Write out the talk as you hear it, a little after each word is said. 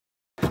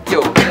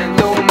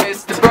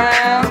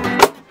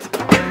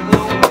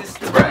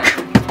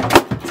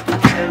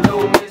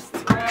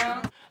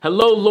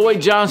Hello,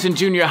 Lloyd Johnson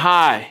Junior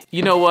High.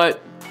 You know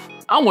what?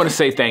 I want to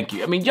say thank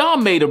you. I mean, y'all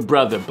made a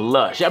brother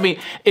blush. I mean,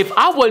 if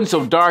I wasn't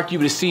so dark, you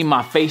would have seen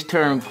my face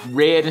turn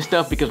red and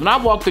stuff, because when I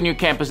walked on your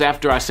campus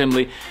after our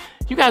assembly,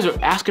 you guys were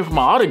asking for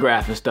my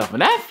autograph and stuff,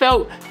 and that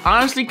felt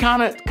honestly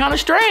kind of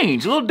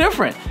strange, a little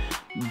different.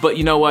 But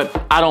you know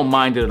what? I don't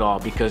mind it at all,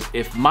 because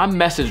if my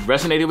message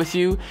resonated with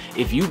you,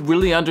 if you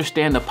really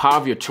understand the power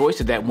of your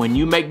choices, that when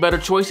you make better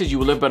choices, you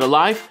will live a better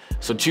life,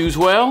 so choose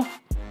well.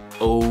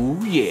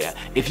 Oh yeah,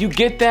 if you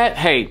get that,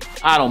 hey,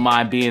 I don't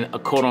mind being a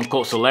quote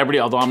unquote celebrity,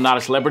 although I'm not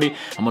a celebrity,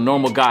 I'm a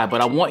normal guy, but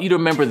I want you to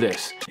remember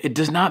this. It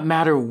does not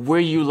matter where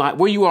you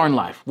are in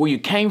life, where you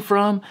came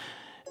from.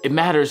 It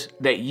matters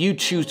that you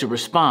choose to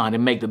respond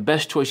and make the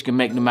best choice you can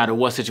make no matter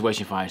what situation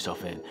you find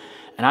yourself in.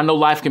 And I know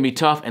life can be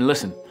tough, and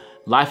listen,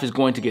 life is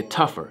going to get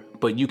tougher,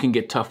 but you can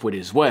get tough with it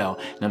as well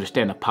and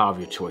understand the power of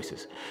your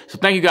choices. So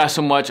thank you guys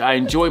so much. I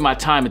enjoyed my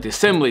time at the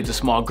assembly, the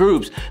small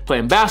groups,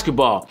 playing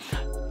basketball.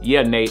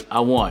 Yeah, Nate,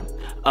 I won.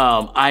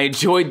 I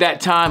enjoyed that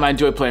time. I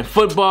enjoyed playing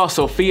football.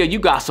 Sophia, you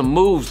got some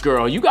moves,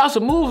 girl. You got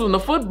some moves on the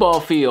football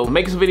field. I'm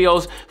making some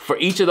videos for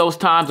each of those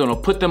times. I'm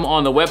gonna put them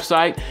on the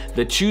website,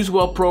 the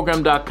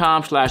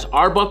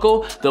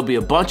choosewellprogram.com/Arbuckle. There'll be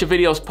a bunch of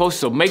videos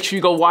posted, so make sure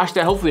you go watch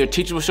that. Hopefully your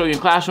teacher will show you in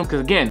classroom,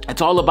 because again,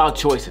 it's all about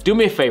choices. Do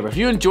me a favor, if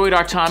you enjoyed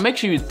our time, make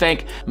sure you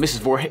thank Mrs.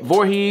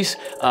 Voorhees,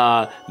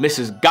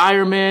 Mrs.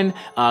 Geierman,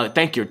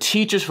 thank your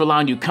teachers for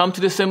allowing you to come to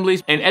the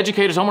assemblies, and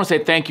educators, I wanna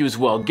say thank you as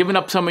well. Giving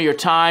up some of your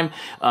time,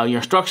 your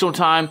instructional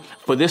time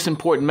for this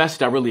important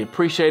message, I really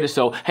appreciate it.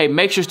 So, hey,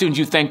 make sure students,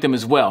 you thank them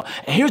as well.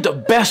 And here's the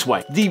best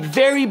way. The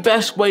very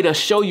best way to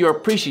show your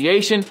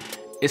appreciation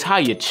is how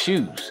you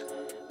choose.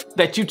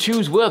 That you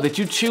choose well, that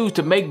you choose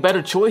to make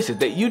better choices,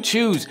 that you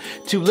choose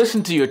to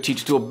listen to your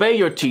teachers, to obey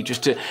your teachers,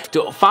 to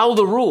follow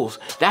the rules.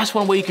 That's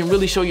one way you can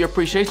really show your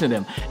appreciation to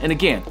them. And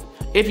again,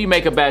 if you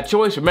make a bad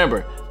choice,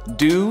 remember,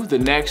 do the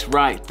next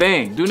right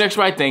thing. Do the next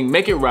right thing,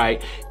 make it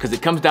right, because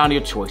it comes down to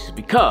your choices.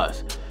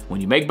 Because when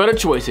you make better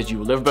choices, you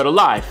will live a better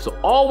life. So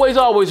always,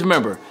 always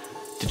remember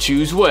to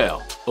choose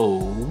well.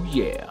 Oh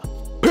yeah.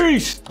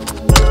 Peace.